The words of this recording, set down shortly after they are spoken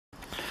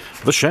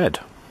the shed.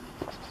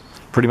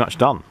 Pretty much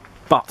done,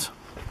 but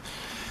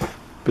a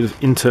bit of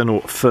internal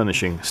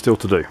furnishing still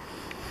to do.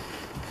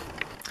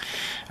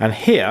 And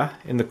here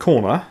in the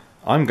corner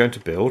I'm going to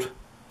build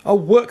a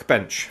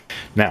workbench.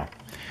 Now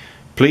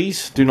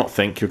please do not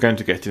think you're going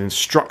to get an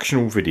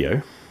instructional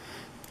video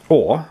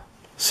or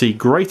see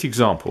great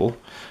example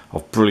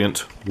of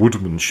brilliant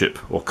woodmanship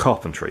or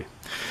carpentry.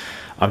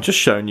 I'm just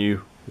showing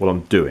you what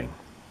I'm doing.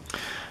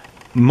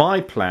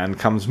 My plan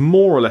comes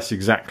more or less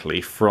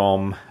exactly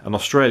from an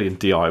Australian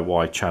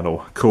DIY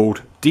channel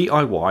called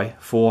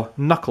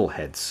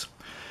DIYforKnuckleheads,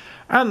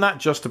 and that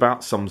just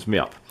about sums me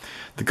up.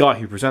 The guy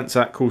who presents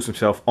that calls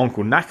himself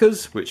Uncle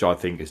Knackers, which I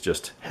think is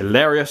just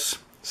hilarious,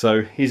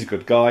 so he's a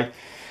good guy.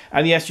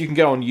 And yes, you can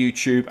go on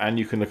YouTube and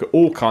you can look at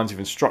all kinds of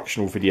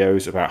instructional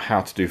videos about how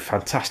to do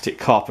fantastic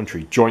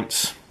carpentry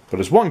joints, but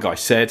as one guy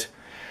said,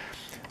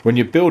 when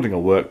you're building a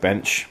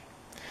workbench,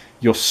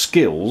 your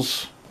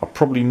skills are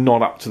probably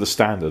not up to the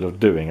standard of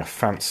doing a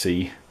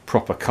fancy,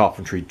 proper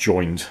carpentry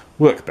joined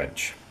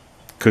workbench,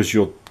 because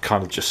you're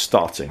kind of just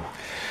starting.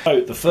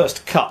 So the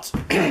first cut,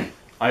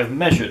 I have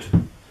measured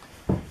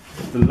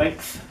the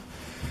length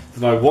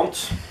that I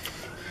want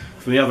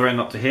from the other end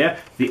up to here.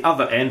 The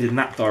other end in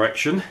that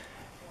direction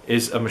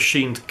is a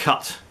machined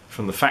cut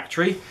from the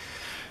factory.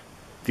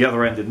 The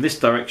other end in this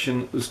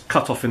direction was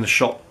cut off in the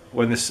shop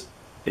when this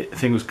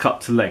thing was cut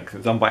to length. It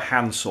was done by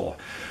handsaw.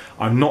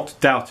 I'm not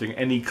doubting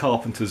any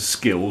carpenter's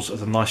skills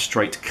as a nice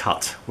straight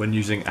cut when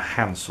using a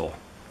handsaw.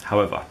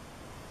 However,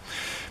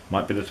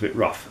 might be a little bit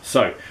rough.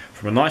 So,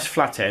 from a nice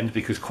flat end,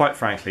 because quite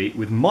frankly,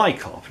 with my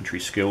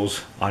carpentry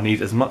skills, I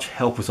need as much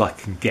help as I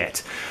can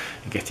get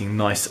in getting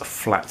nice,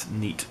 flat,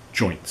 neat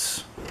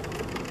joints.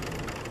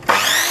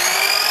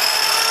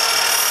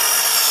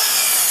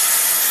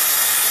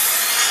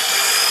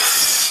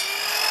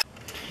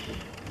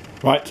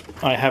 Right,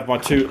 I have my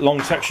two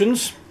long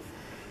sections,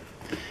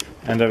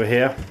 and over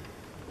here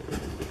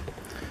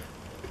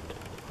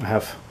I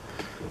have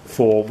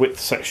four width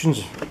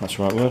sections, that's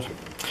the right word,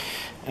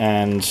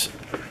 and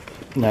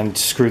then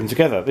screw them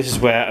together. This is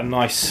where a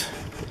nice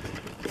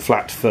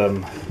flat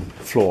firm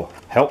floor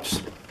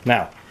helps.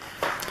 Now,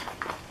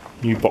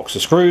 new box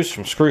of screws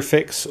from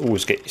Screwfix.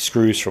 Always get your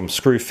screws from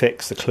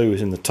Screwfix, the clue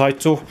is in the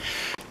title.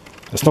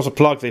 That's not a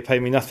plug, they pay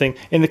me nothing.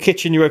 In the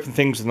kitchen you open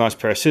things with a nice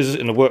pair of scissors.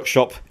 In the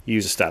workshop you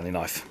use a Stanley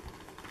knife.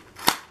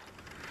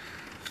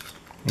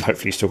 And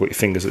hopefully you still got your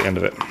fingers at the end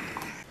of it.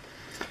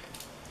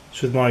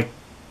 So with my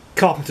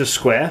carpenter's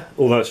square,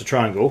 although it's a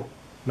triangle,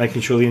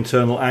 making sure the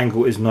internal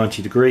angle is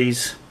 90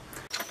 degrees.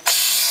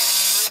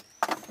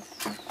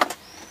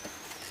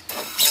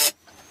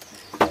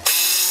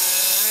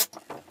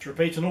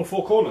 Repeat on all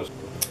four corners.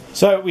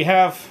 So we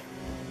have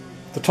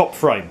the top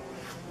frame,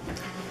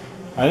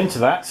 and into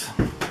that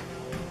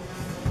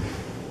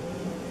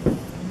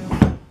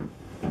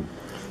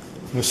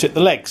we'll sit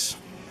the legs.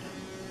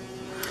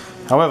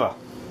 However,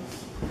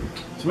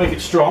 to make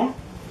it strong,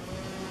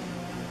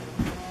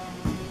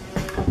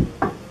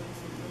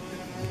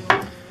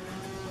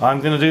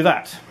 I'm going to do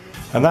that,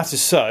 and that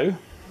is so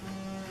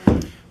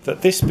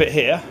that this bit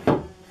here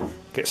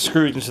gets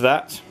screwed into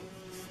that.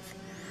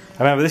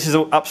 Remember, this is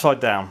all upside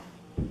down.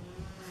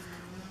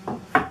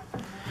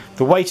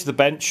 The weight of the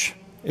bench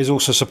is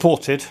also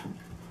supported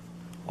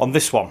on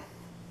this one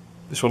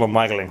I'm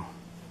waggling,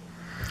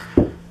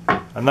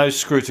 and those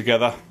screw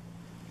together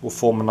will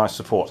form a nice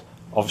support.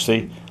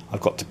 Obviously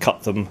I've got to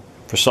cut them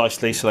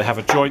precisely so they have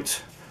a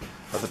joint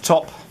at the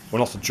top, well,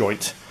 not a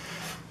joint,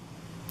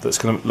 that's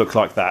going to look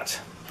like that.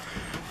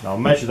 Now I'll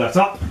measure that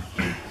up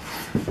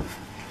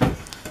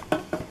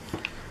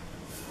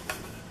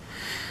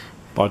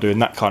by doing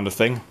that kind of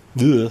thing.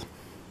 Ugh.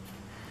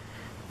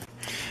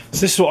 So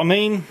this is what I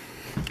mean.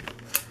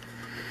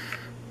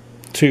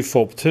 2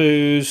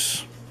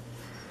 4x2s,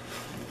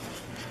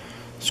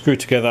 screw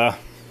together,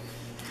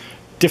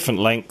 different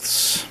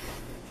lengths,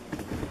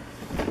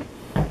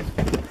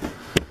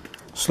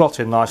 slot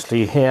in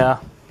nicely here.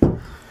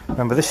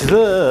 Remember this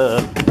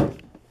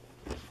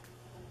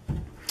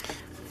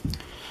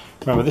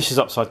is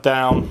upside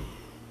down.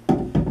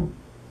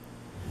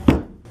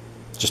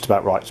 Just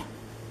about right,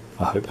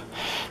 I hope.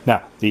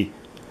 Now the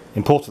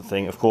important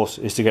thing, of course,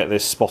 is to get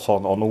this spot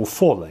on all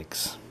four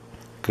legs,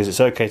 because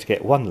it's okay to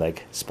get one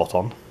leg spot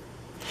on,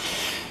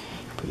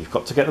 but you've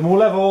got to get them all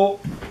level.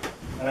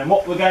 And then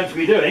what we're going to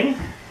be doing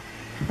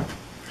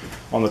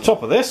on the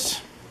top of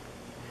this,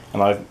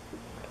 and I've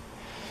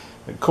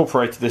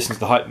incorporated this into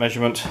the height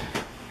measurement,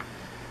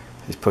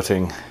 is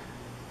putting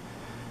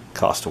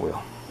caster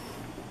wheel.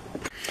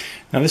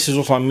 Now this is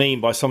what I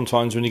mean by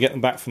sometimes when you get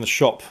them back from the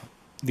shop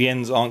the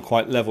ends aren't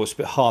quite level. It's a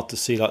bit hard to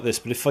see like this,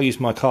 but if I use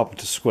my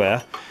carpenter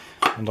square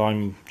and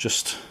I'm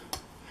just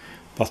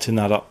butting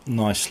that up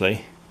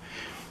nicely,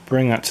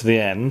 bring that to the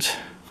end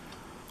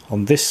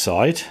on this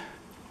side,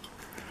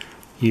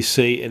 you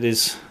see it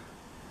is,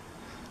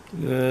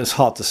 it's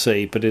hard to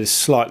see, but it is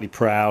slightly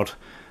proud,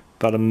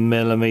 about a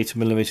millimetre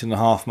and a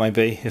half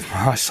maybe, if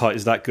my eyesight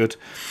is that good,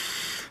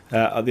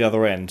 at the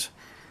other end.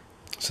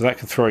 So that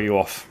can throw you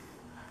off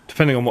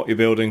depending on what you're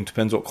building,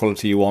 depends what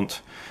quality you want.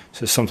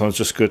 So it's sometimes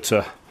just good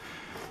to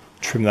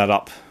trim that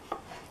up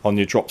on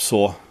your drop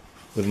saw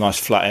with a nice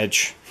flat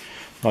edge.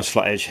 Nice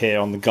flat edge here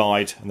on the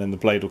guide, and then the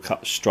blade will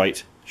cut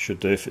straight. Should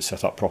do if it's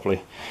set up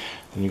properly.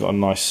 Then you've got a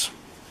nice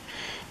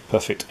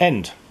perfect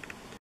end.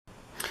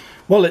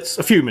 Well, it's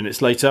a few minutes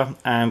later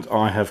and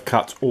I have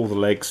cut all the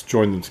legs,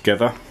 joined them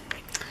together.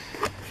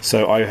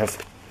 So I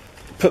have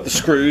put the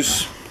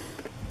screws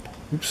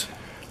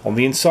on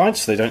the inside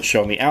so they don't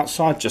show on the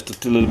outside,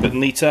 just a little bit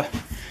neater.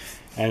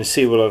 And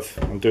see what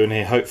I'm doing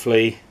here.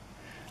 Hopefully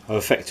I've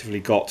effectively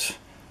got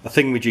a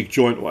thingamajig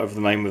joint, whatever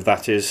the name of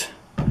that is,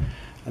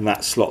 and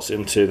that slots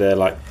into there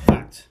like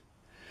that.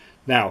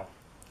 Now,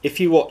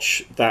 if you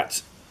watch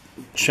that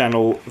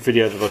channel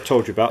video that I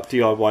told you about,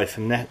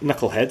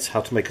 DIYforKnuckleheads,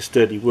 how to make a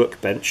sturdy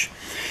workbench,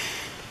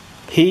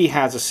 he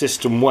has a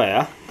system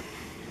where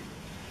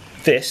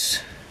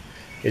this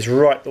is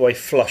right the way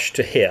flush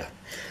to here,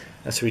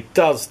 and so he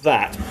does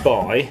that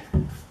by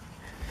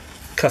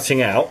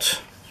cutting out,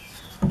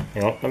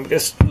 hang on, let me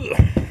just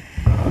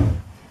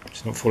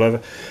not fall over,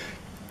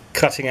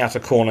 cutting out a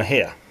corner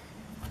here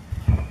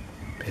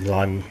in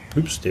line,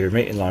 oops, dear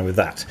me, in line with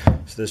that.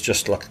 So there's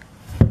just like,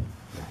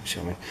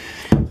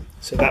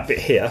 so that bit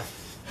here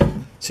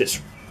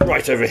sits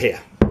right over here,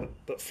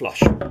 but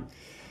flush.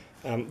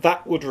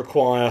 That would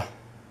require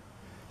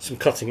some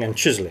cutting and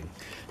chiseling.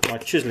 My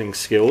chiseling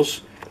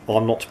skills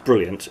are not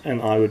brilliant, and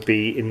I would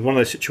be in one of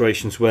those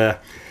situations where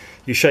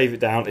you shave it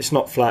down, it's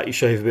not flat, you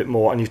shave a bit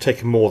more, and you've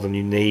taken more than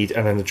you need,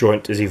 and then the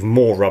joint is even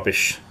more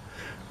rubbish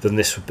than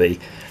this would be.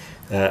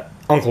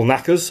 Uncle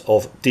Knackers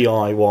of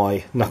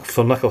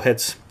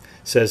DIYforKnuckleheads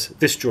says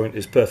this joint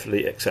is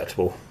perfectly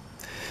acceptable.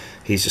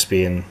 He's just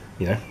being,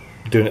 you know,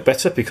 doing it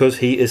better because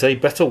he is a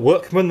better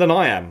workman than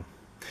I am.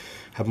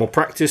 Had more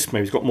practice,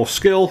 maybe he's got more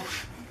skill.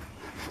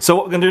 So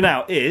what we're going to do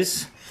now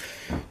is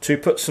to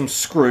put some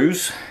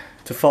screws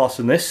to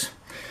fasten this,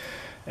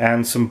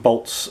 and some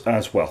bolts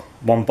as well.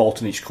 One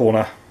bolt in each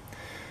corner,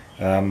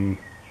 2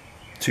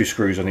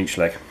 screws on each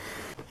leg.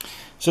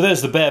 So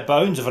there's the bare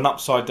bones of an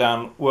upside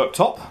down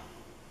worktop.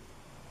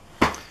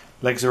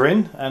 Legs are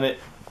in and it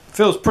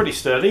feels pretty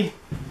sturdy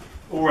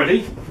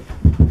already.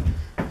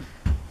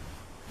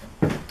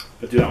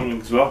 I'll do that one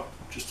as well,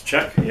 just to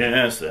check.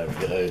 Yes, there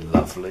we go,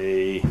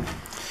 lovely.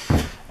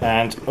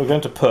 And we're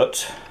going to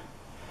put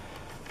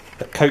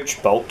a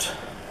coach bolt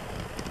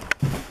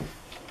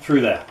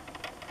through there,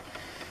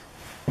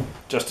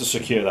 just to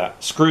secure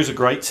that. Screws are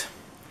great,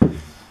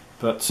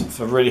 but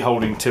for really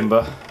holding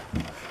timber,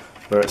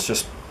 where it's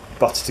just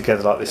butted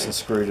together like this and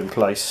screwed in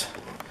place,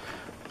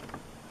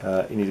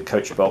 you need a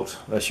coach bolt,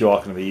 unless you are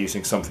going to be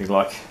using something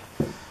like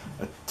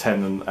a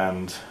tenon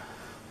and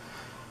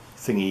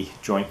thingy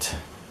joint.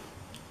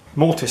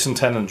 Mortise and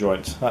tenon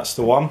joint, that's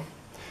the one.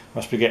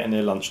 Must be getting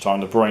near lunchtime,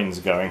 the brain's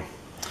going.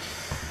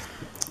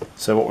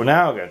 So what we're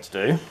now going to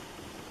do,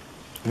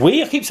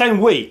 I keep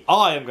saying we,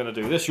 I am going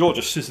to do this, you're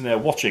just sitting there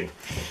watching.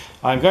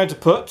 I'm going to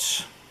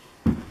put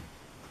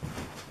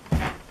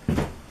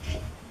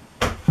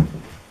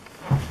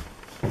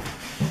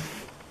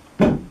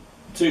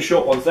two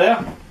short ones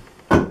there,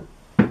 and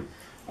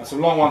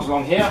some long ones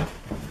along here.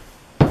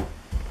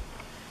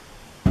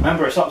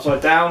 Remember, it's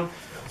upside down,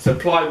 so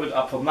plywood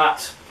up on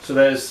that, so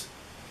there's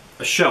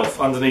a shelf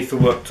underneath the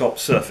worktop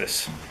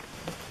surface.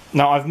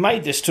 Now I've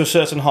made this to a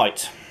certain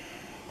height.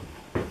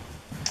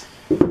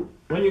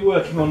 When you're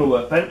working on a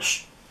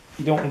workbench,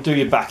 you don't want to do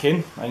your back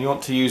in, and you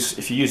want to use,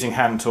 if you're using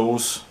hand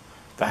tools,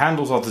 the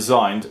handles are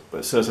designed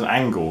at certain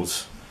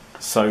angles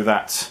so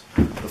that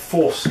the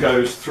force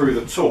goes through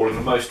the tool in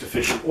the most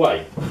efficient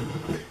way.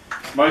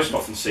 Most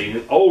often seen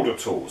in older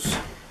tools,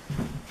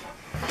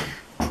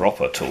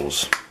 proper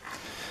tools.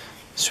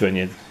 So when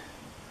you're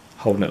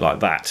holding it like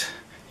that,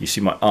 you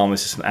see my arm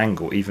is at an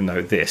angle, even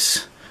though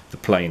this, the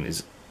plane,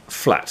 is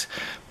flat.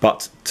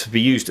 But to be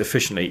used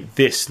efficiently,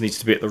 this needs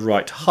to be at the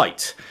right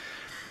height.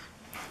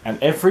 And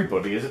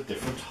everybody is at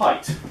different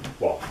height.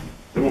 Well,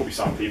 there will be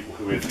some people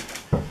who are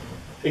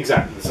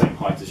exactly the same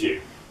height as you.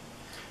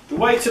 The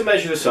way to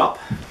measure this up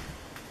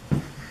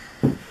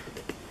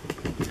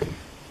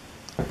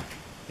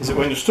is that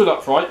when you're stood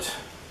upright,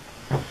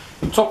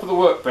 the top of the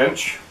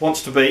workbench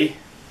wants to be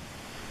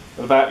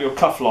at about your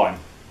cuff line.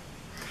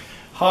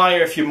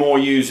 Higher if you're more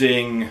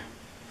using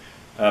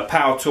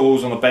power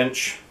tools on a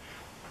bench,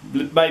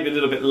 maybe a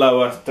little bit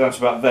lower down to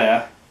about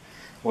there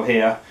or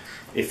here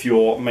if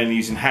you're mainly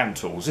using hand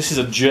tools. This is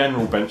a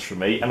general bench for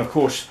me, and of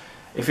course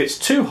if it's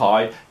too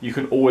high you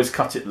can always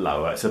cut it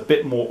lower. It's a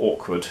bit more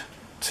awkward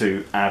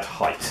to add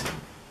height.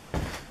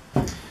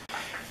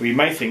 Well, you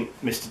may think,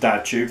 Mr.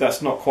 Dad Tube,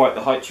 that's not quite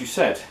the height you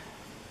said.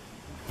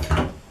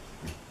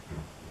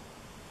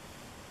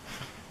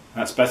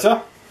 That's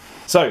better.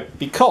 So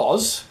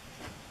because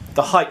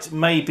the height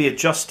may be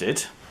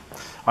adjusted,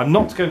 I'm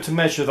not going to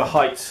measure the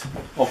height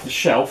of the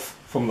shelf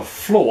from the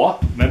floor.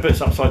 Remember,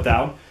 it's upside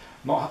down.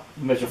 Not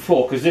measure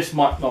floor because this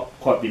might not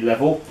quite be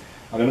level.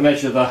 I'm going to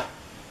measure the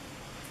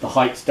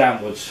height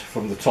downwards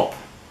from the top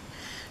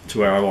to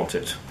where I want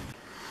it.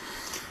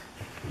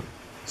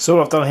 So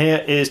what I've done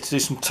here is to do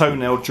some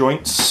toenail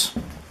joints.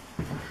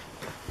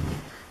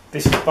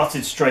 This is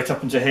butted straight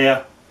up into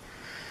here,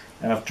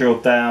 and I've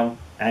drilled down,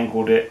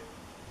 angled it,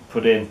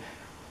 put in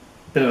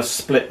a bit of a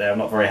split there I'm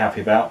not very happy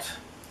about.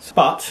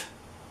 But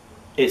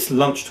it's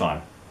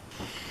lunchtime.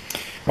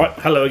 Right,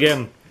 hello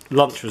again.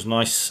 Lunch was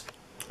nice.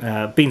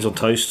 Beans on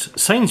toast.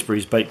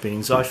 Sainsbury's baked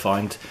beans I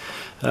find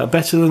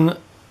better than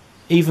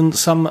even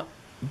some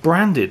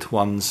branded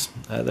ones.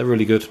 They're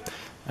really good.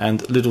 And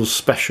Lidl's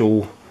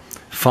special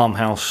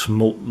farmhouse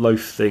malt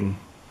loaf thing.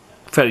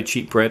 Fairly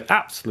cheap bread.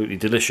 Absolutely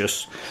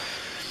delicious.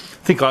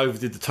 I think I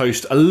overdid the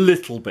toast a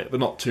little bit, but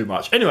not too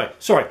much. Anyway,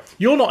 sorry.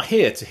 You're not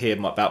here to hear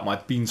about my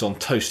beans on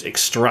toast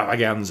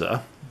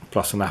extravaganza.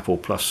 Plus an apple,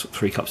 plus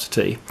 3 cups of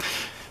tea.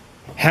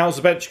 How's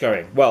the bench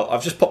going? Well,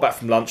 I've just popped back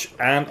from lunch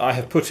and I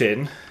have put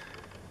in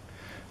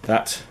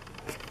that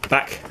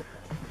back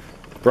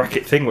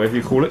bracket thing, whatever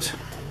you call it.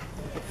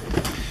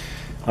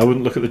 I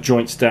wouldn't look at the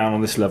joints down on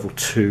this level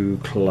too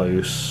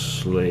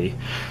closely.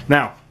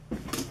 Now,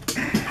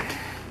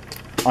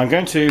 I'm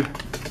going to,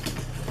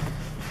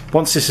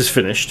 once this is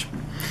finished,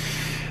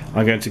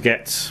 I'm going to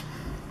get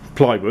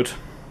plywood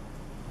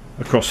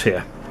across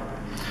here.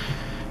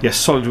 Yes,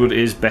 solid wood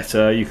is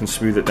better, you can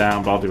smooth it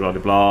down, blah, blah,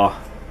 blah, blah.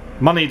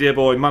 Money, dear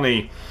boy,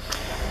 money.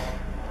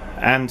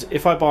 And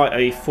if I buy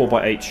a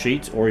 4x8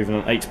 sheet, or even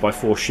an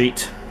 8x4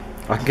 sheet,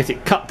 I can get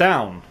it cut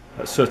down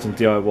at certain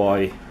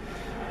DIY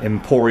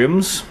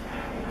emporiums,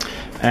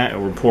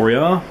 or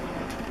emporia.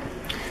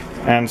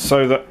 And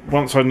so that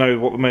once I know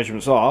what the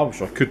measurements are,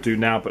 which I could do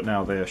now, but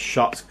now they're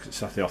shut because it's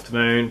Saturday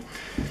afternoon,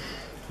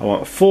 I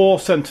want a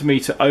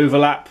 4cm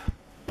overlap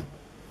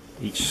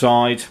each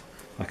side.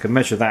 I can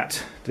measure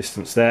that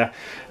distance there,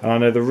 and I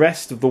know the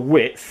rest of the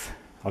width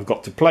I've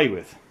got to play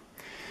with.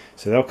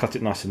 So they'll cut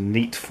it nice and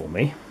neat for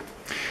me.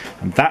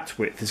 And that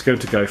width is going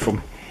to go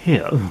from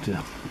here, oh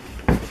dear,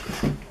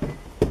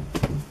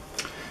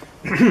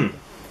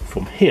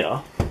 from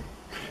here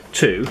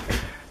to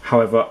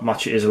however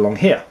much it is along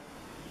here.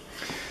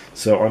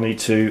 So I need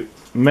to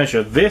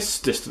measure this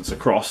distance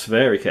across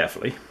very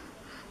carefully,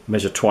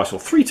 measure twice or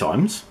 3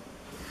 times,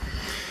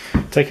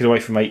 take it away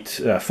from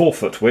 4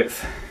 foot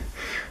width,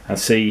 and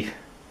see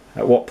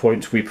at what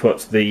point we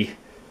put the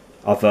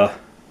other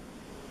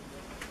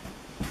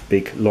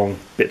big long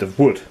bit of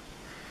wood.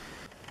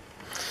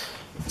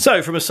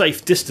 So from a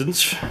safe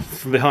distance,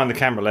 from behind the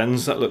camera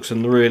lens, that looks a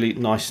really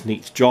nice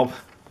neat job.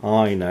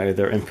 I know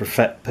there are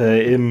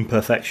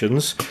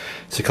imperfections,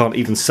 so you can't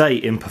even say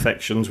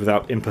imperfections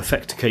without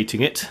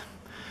imperfecticating it.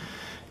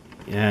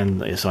 And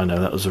yes, I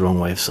know that was the wrong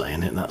way of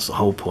saying it, that's the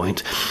whole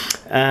point.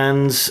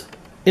 And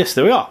yes,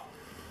 there we are.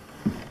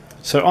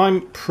 So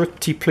I'm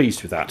pretty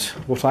pleased with that.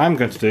 What I am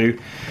going to do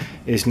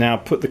is now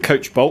put the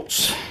coach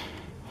bolts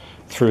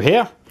through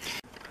here.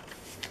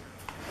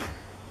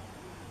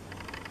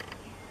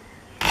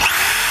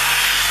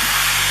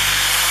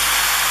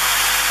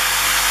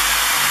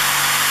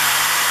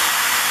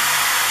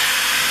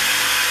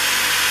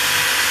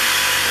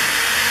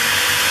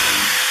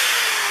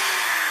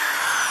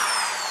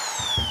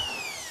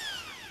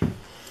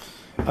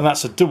 And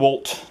that's a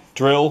DeWalt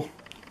drill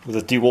with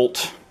a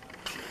DeWalt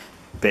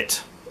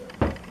bit.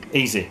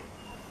 Easy.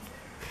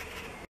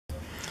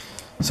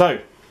 So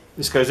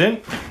this goes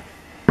in.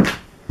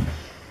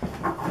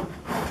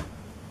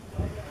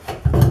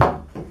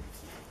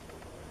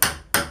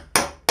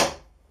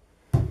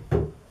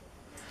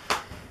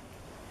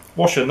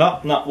 Washer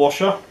nut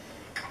washer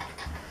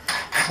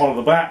on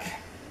the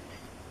back.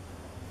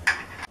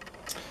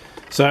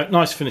 So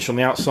nice finish on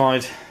the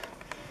outside.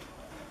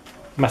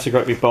 Massive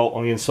great big bolt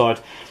on the inside.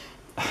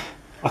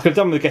 I could have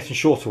done with getting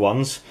shorter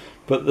ones,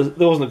 but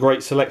there wasn't a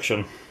great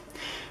selection.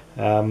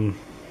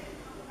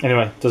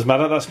 Anyway, doesn't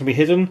matter, that's going to be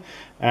hidden,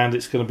 and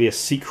it's going to be a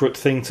secret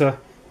thing to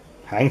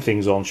hang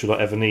things on should I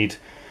ever need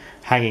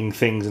hanging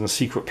things in a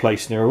secret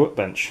place near a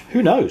workbench.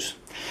 Who knows?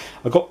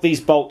 I got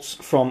these bolts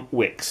from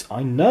Wix.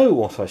 I know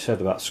what I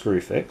said about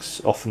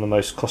Screwfix, often the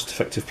most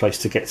cost-effective place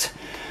to get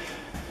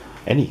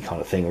any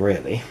kind of thing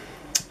really,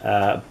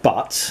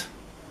 but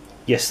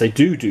yes, they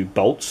do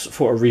bolts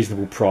for a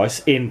reasonable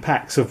price in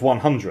packs of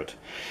 100.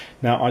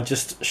 Now I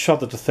just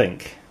shudder to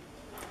think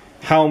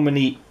how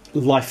many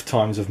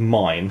lifetimes of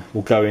mine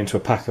will go into a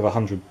pack of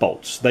 100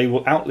 bolts. They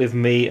will outlive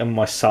me and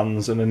my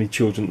sons and any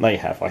children they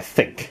have, I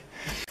think.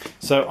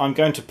 So I'm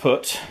going to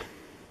put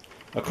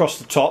across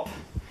the top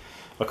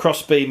a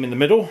cross beam in the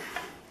middle,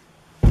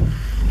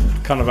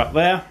 kind of up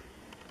there,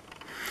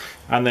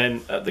 and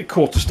then at the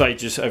quarter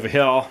stages over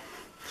here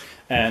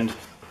and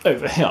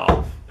over here,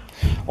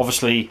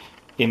 obviously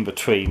in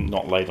between,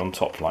 not laid on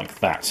top like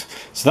that.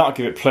 So that'll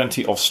give it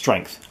plenty of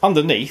strength.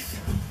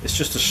 Underneath it's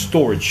just a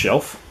storage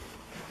shelf,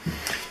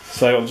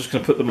 so I'm just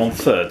going to put them on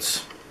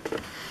thirds.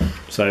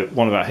 So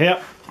one about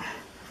here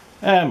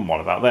and one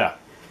about there.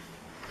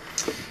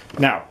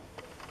 Now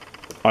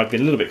I've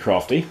been a little bit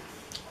crafty.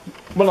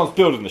 When I was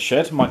building the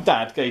shed, my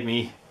dad gave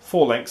me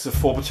 4 lengths of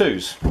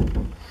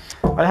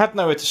 4x2s. I had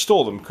nowhere to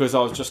store them because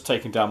I was just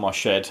taking down my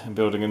shed and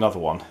building another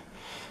one.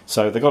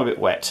 So they got a bit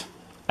wet.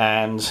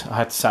 and I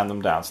had to sand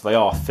them down, so they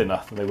are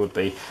thinner than they would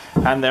be,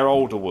 and they're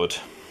older wood.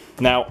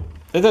 Now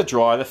they're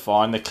dry, they're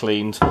fine, they're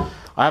cleaned.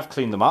 I have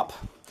cleaned them up.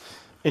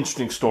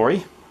 Interesting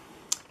story.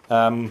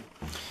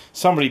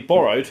 Somebody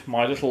borrowed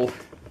my little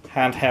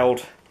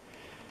handheld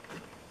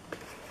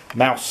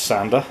mouse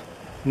sander,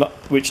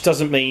 which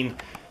doesn't mean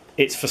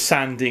it's for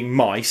sanding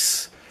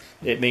mice.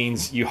 It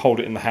means you hold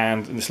it in the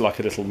hand and it's like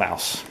a little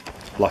mouse,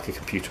 like a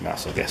computer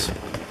mouse, I guess.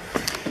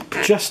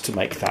 Just to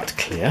make that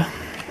clear.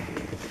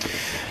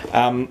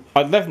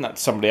 I'd lent that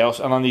to somebody else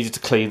and I needed to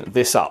clean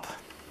this up.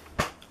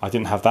 I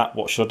didn't have that.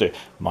 What should I do?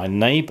 My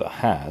neighbour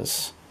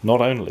has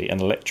not only an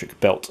electric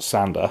belt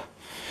sander,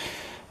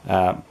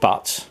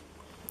 but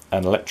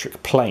an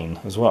electric plane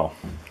as well.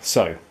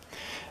 So,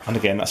 and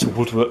again, that's a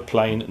woodwork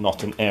plane,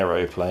 not an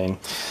aeroplane.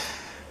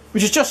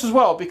 Which is just as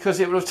well,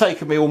 because it would have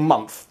taken me all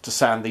month to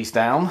sand these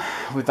down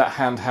with that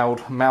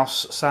handheld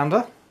mouse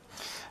sander.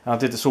 And I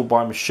did this all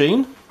by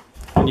machine.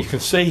 And you can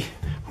see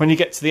when you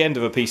get to the end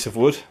of a piece of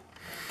wood,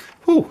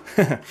 whoo,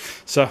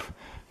 so I'm going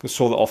to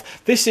saw that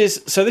off. This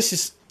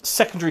is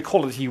secondary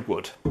quality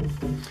wood.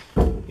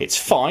 It's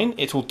fine,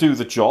 it will do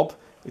the job.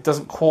 It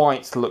doesn't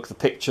quite look the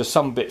picture.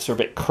 Some bits are a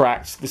bit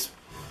cracked. This,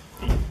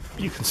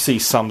 you can see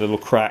some little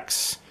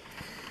cracks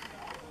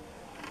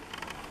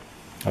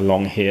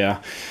along here.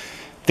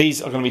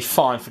 These are going to be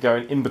fine for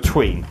going in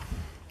between,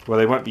 where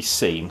they won't be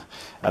seen,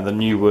 and the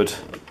new wood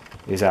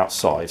is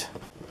outside.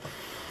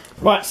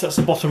 Right, so that's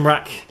the bottom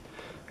rack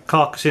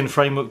carcass in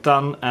framework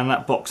done, and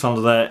that box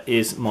under there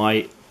is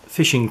my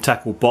fishing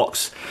tackle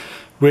box,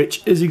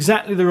 which is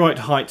exactly the right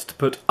height to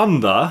put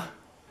under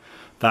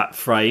that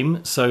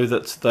frame so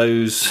that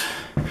those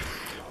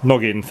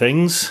noggin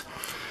things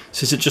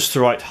sit at just the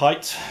right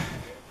height.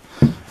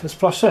 As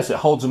Plush says, it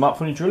holds them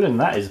up when you drill in.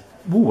 That is,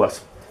 ooh,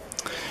 that's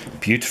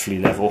beautifully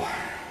level.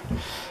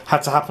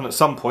 Had to happen at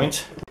some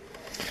point.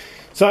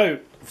 So,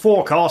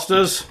 4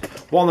 casters,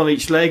 1 on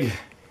each leg.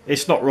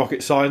 It's not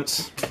rocket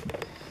science.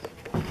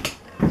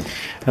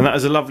 And that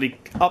is a lovely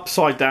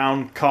upside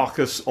down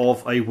carcass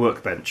of a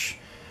workbench.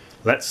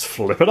 Let's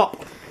flip it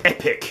up.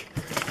 Epic.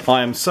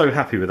 I am so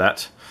happy with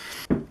that.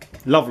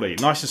 Lovely,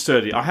 nice and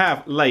sturdy. I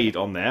have laid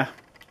on there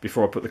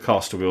before I put the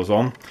caster wheels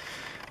on.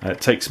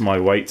 It takes my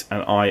weight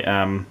and I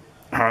am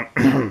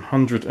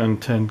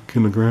 110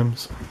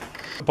 kilograms.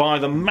 By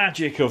the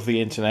magic of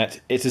the internet,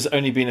 it has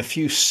only been a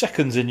few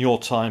seconds in your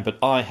time, but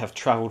I have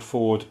travelled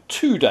forward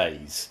 2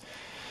 days.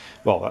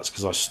 Well, that's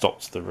because I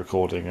stopped the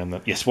recording and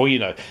then, yes, well, you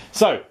know.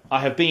 So,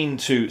 I have been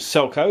to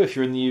Selco, if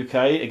you're in the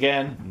UK.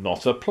 Again,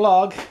 not a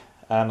plug.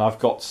 And I've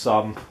got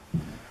some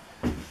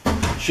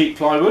sheet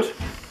plywood.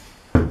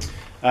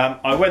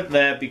 I went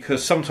there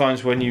because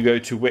sometimes when you go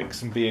to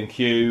Wickes and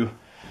B&Q,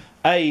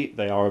 A,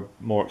 they are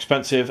more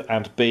expensive,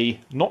 and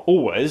B, not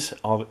always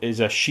is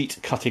a sheet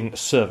cutting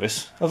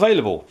service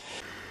available.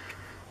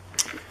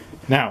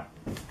 Now,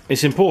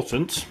 it's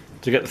important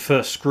to get the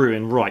first screw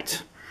in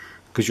right,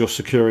 because you're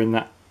securing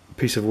that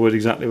piece of wood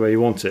exactly where you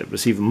want it, but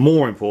it's even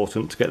more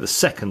important to get the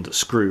second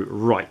screw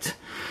right.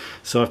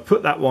 So I've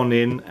put that one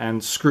in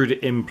and screwed it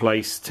in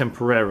place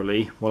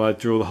temporarily while I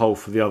drill the hole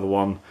for the other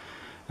one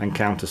and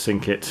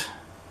countersink it,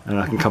 and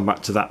I can come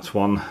back to that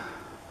one,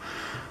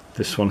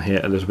 this one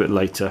here, a little bit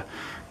later,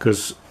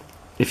 because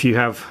if you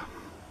have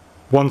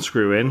 1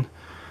 screw in,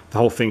 the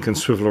whole thing can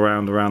swivel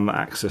around the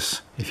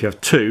axis. If you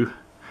have 2,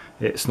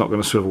 it's not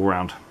going to swivel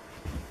around.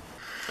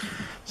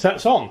 So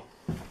that's on.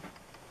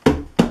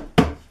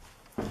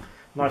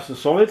 Nice and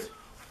solid.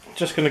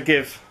 Just going to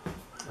give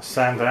a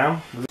sand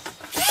down.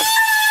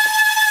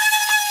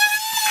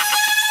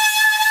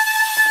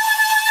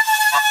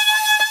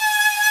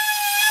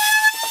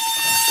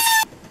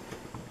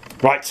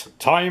 Right,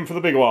 time for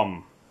the big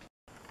one.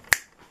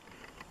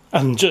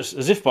 And just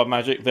as if by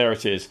magic, there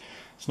it is.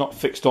 It's not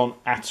fixed on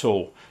at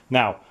all.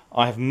 Now,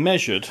 I have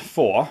measured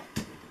for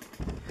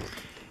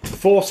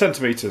 4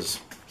 centimetres,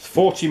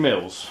 40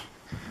 mils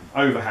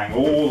overhang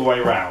all the way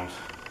around.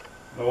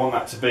 I want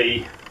that to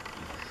be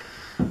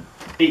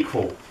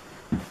equal.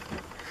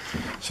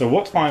 So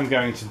what I'm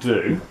going to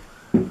do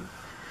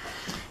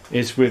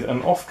is, with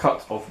an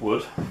offcut of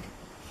wood,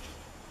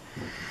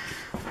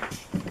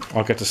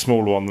 I'll get a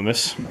smaller one than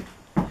this,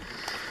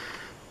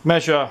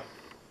 measure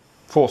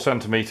 4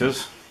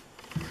 centimetres,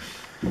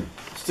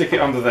 stick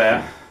it under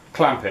there,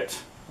 clamp it.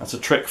 That's a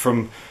trick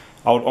from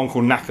old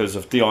Uncle Knackers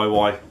of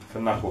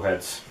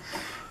DIYforKnuckheads.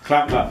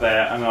 Clamp that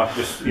there, and I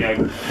just, you know,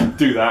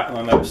 do that, and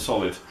I know it's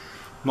solid.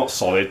 Not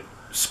solid,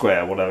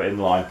 square, whatever, in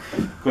line.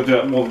 Got to do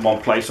it more than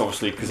one place,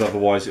 obviously, because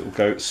otherwise it will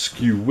go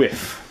skew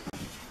whiff.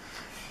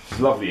 It's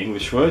a lovely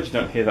English word, you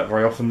don't hear that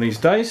very often these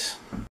days.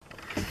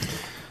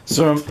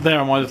 So there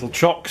are my little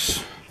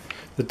chocks.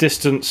 The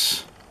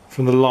distance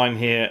from the line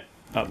here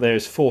up there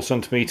is 4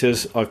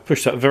 centimetres. I've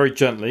pushed that very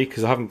gently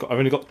because I've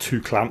only got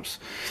 2 clamps.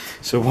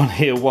 So one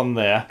here, one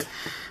there.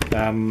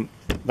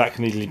 That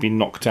can easily be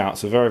knocked out.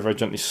 So very, very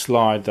gently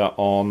slide that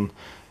on,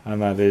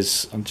 and that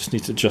is, I just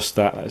need to adjust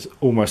that. That is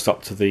almost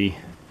up to the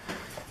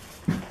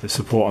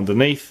support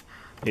underneath.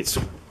 It's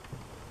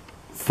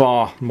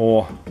far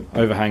more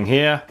overhang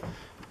here.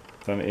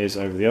 than it is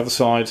over the other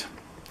side.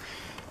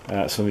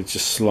 So we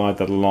just slide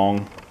that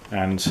along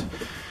and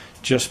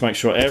just make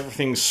sure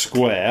everything's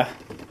square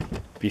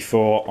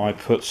before I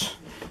put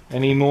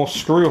any more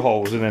screw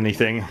holes in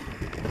anything.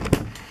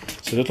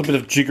 So a little bit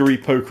of jiggery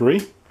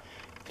pokery.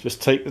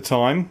 Just take the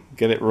time,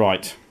 get it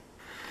right.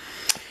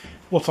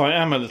 What I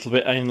am a little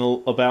bit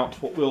anal about,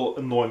 what will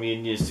annoy me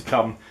in years to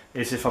come,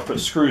 is if I put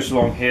screws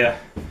along here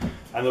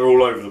and they're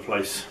all over the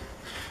place.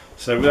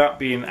 So without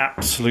being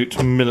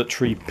absolute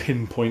military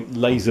pinpoint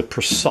laser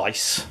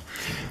precise,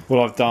 what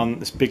I've done,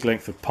 this big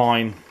length of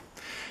pine,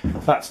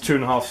 that's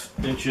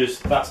 2.5 inches,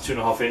 that's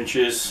 2.5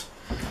 inches,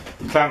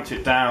 clamped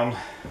it down,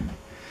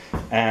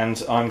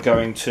 and I'm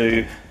going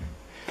to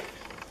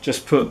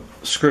just put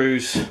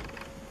screws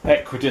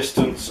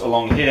equidistant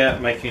along here,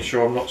 making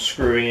sure I'm not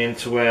screwing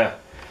into where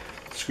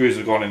screws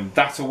have gone in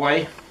that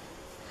away,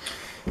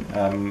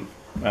 and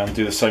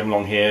do the same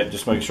along here,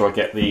 just make sure I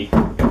get the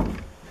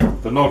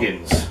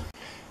noggins.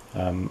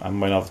 And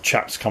when other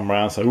chaps come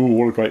around and say, "Oh,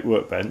 what a great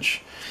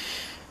workbench,"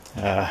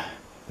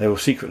 they will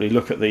secretly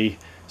look at the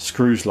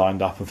screws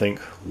lined up and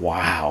think,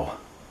 "Wow,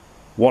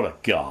 what a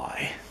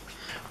guy."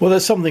 Well,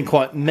 there's something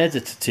quite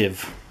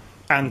meditative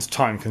and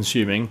time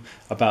consuming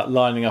about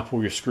lining up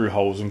all your screw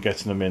holes and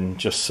getting them in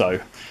just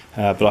so.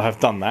 But I have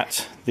done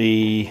that.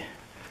 The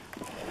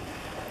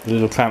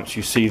little clamps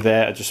you see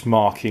there are just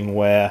marking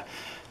where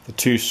the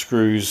 2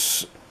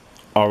 screws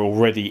are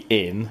already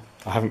in.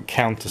 I haven't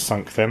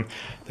countersunk them.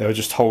 They were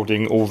just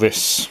holding all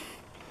this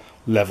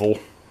level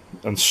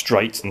and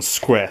straight and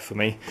square for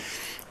me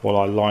while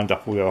I lined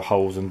up all the other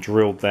holes and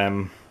drilled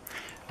them.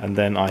 And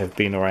then I have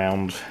been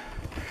around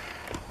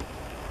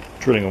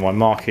drilling all my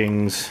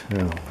markings.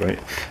 Oh, great.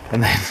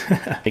 And then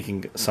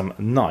making some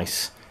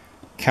nice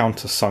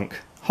countersunk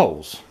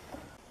holes.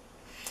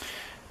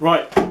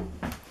 Right,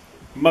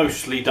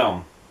 mostly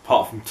done,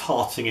 apart from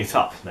tarting it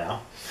up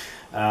now.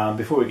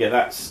 Before we get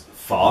that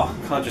far,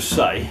 can I just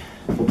say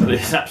that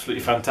it's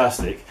absolutely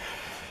fantastic.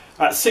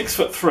 At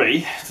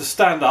 6'3", to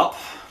stand up,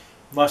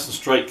 nice and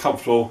straight,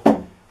 comfortable,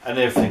 and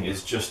everything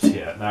is just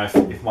here. Now,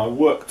 if my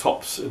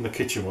worktops in the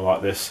kitchen were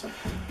like this,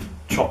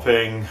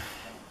 chopping,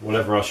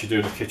 whatever else you do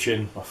in the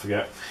kitchen, I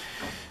forget,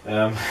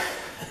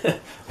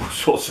 all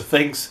sorts of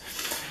things,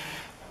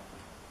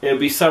 it would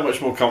be so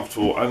much more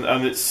comfortable. And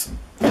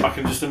I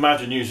can just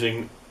imagine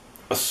using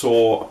a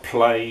saw, a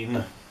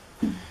plane,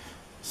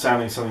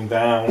 sanding something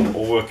down,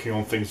 or working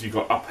on things you've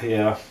got up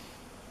here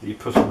that you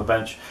put on the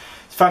bench.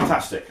 It's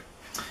fantastic.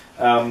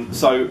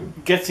 So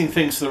getting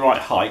things to the right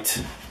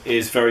height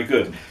is very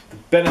good. The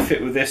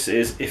benefit with this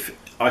is if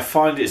I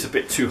find it's a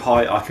bit too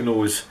high, I can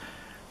always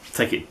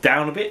take it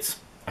down a bit.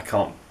 I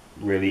can't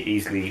really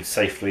easily,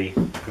 safely,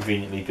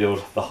 conveniently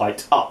build the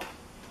height up.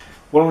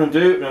 What I'm going to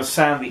do, I'm going to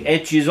sand the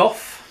edges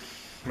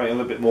off, make it a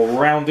little bit more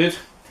rounded,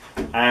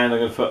 and I'm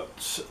going to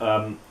put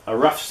a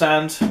rough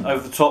sand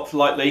over the top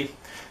lightly,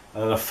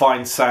 and then a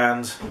fine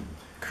sand,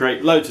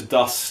 create loads of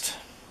dust,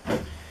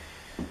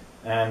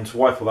 and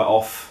wipe all that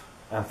off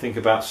and think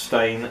about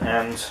stain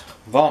and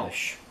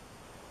varnish.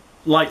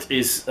 Light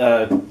is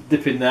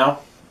dipping now,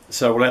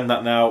 so we'll end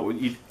that now.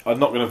 I'm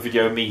not going to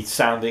video me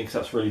sanding because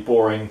that's really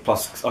boring,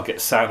 plus I'll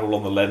get sand all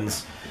on the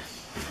lens.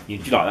 You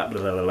like that?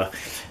 Blah, blah, blah.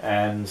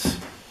 And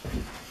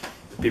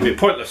it'd be a bit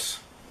pointless.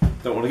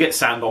 Don't want to get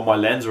sand on my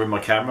lens or in my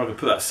camera. I'm going to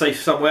put that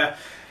safe somewhere,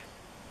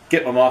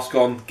 get my mask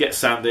on, get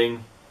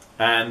sanding,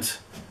 and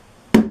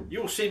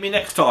you'll see me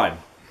next time.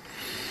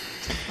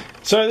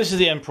 So this is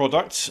the end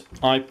product.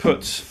 I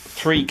put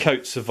 3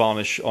 coats of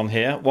varnish on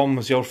here. One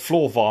was the old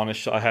floor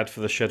varnish that I had for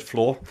the shed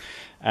floor,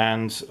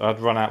 and I'd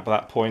run out by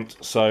that point,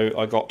 so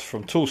I got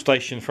from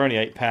Toolstation for only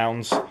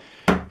 £8.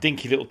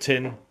 Dinky little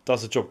tin,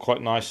 does the job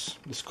quite nice.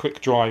 This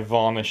quick dry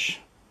varnish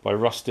by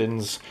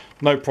Rustin's.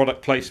 No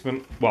product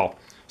placement. Well,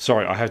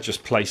 sorry, I had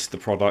just placed the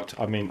product.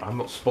 I mean, I'm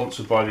not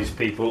sponsored by these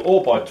people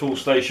or by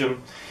Toolstation,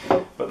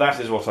 but that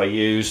is what I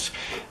used.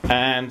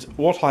 And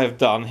what I have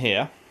done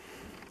here,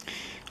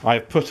 I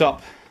have put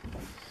up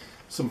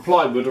some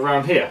plywood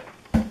around here.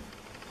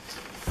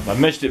 I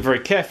measured it very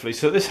carefully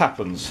so this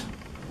happens.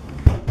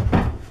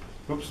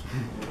 Oops.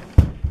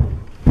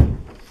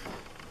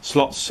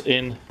 Slots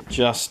in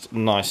just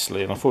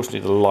nicely, and unfortunately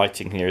the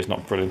lighting here is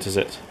not brilliant, is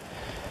it?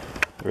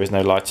 There is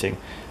no lighting.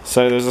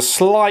 So there's a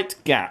slight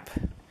gap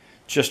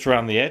just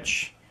around the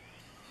edge.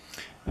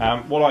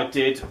 What I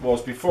did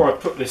was, before I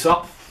put this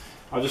up,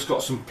 I just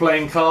got some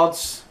playing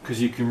cards,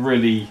 because you can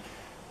really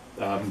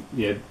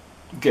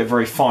get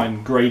very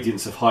fine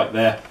gradients of height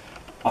there.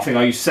 I think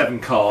I used 7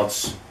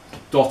 cards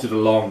dotted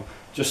along,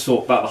 just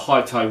thought about the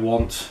height I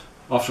want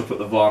after I put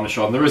the varnish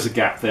on. There is a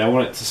gap there, I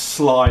want it to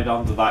slide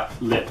under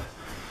that lip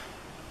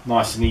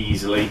nice and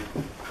easily,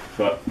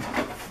 but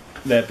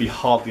there'd be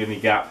hardly any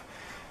gap.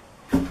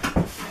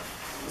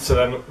 So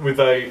then with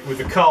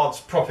the cards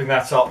propping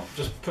that up,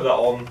 just put that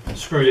on,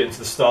 screwed it into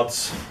the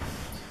studs,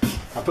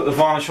 and put the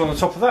varnish on the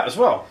top of that as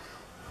well.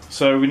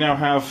 So we now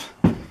have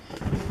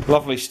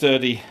lovely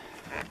sturdy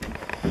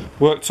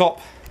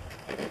worktop,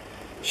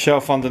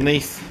 shelf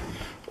underneath,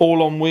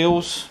 all on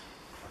wheels,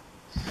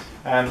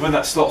 and when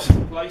that slots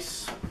into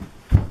place,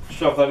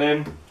 shove that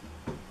in.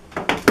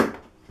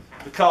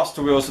 The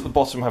caster wheels at the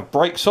bottom have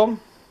brakes on,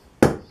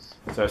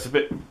 so it's a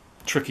bit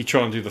tricky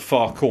trying to do the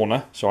far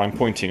corner, so I'm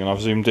pointing and I've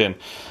zoomed in.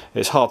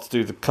 It's hard to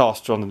do the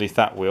caster underneath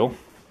that wheel,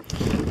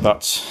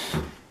 but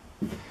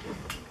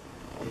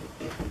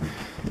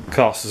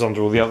casters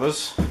under all the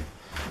others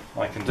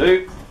I can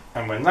do.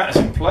 And when that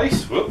is in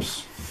place,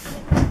 whoops,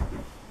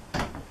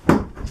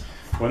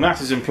 when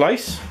that is in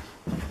place,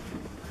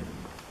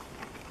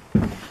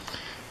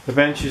 the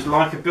bench is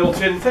like a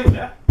built-in thing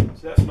there.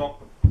 So that's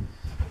not,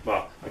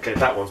 well, okay,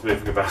 that one's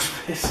moving about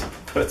a bit,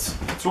 but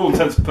to all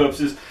intents and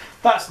purposes,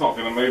 that's not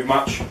going to move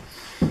much.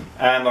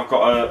 And I've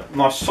got a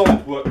nice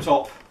solid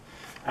worktop,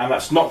 and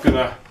that's not going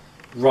to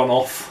run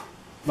off.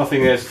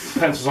 Nothing there,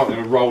 pencils aren't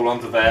going to roll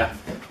under there.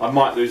 I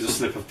might lose a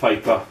slip of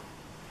paper.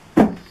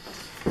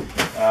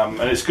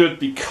 And it's good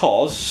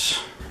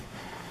because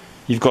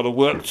you've got a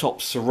worktop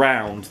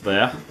surround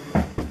there,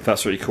 if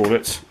that's what you call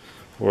it,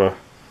 or a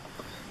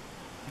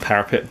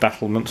parapet,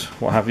 battlement,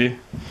 what have you.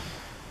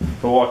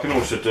 But what I can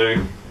also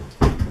do,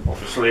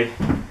 obviously,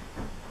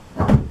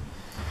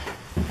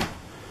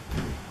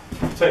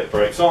 take the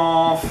brakes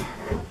off.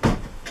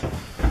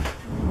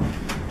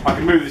 I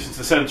can move this into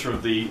the centre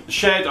of the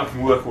shed, I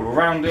can work all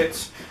around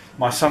it.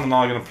 My son and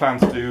I are going to plan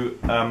to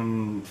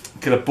do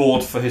get a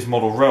board for his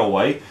model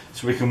railway,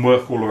 so we can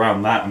work all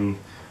around that and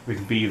we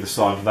can be either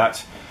side of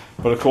that.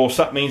 But of course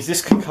that means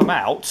this can come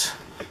out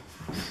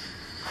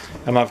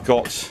and I've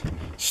got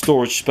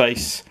storage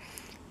space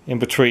in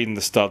between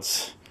the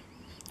studs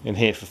in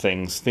here for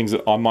things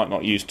that I might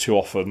not use too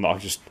often, that I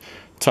just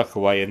tuck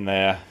away in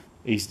there,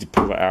 easy to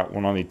pull it out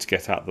when I need to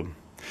get at them.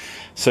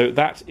 So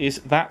that is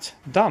that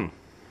done.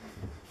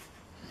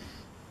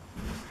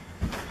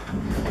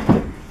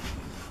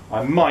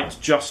 I might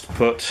just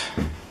put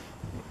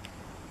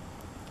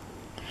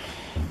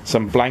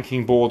some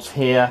blanking boards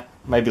here,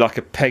 maybe like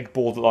a peg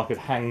board that I could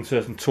hang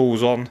certain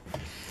tools on,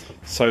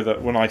 so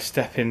that when I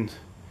step in,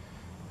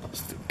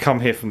 come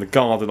here from the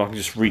garden, I can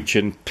just reach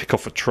in, pick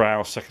off a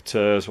trowel,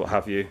 secateurs, what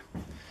have you,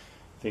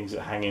 things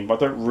that hang in.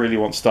 But I don't really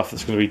want stuff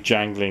that's going to be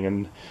jangling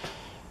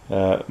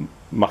and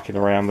mucking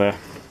around there.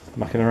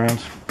 Mucking around?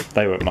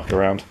 They won't muck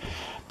around.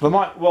 But I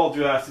might well do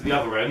that at the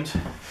other end.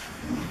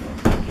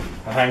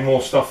 I hang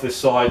more stuff this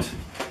side.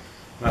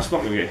 That's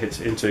not going to get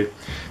hit into.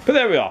 But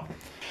there we are.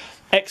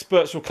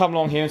 Experts will come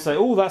along here and say,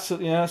 "Oh, that's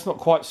that's not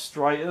quite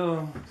straight.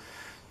 Oh,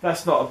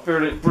 that's not a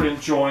brilliant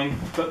join."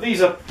 But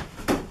these are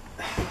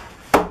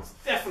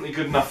definitely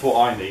good enough for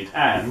what I need,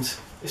 and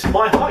it's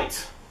my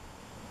height.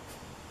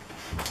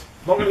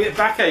 Not going to get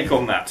backache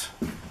on that.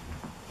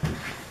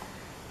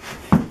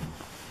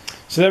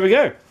 So there we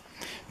go.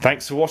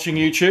 Thanks for watching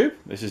YouTube.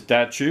 This is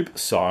DadTube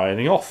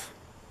signing off.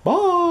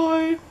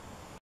 Bye.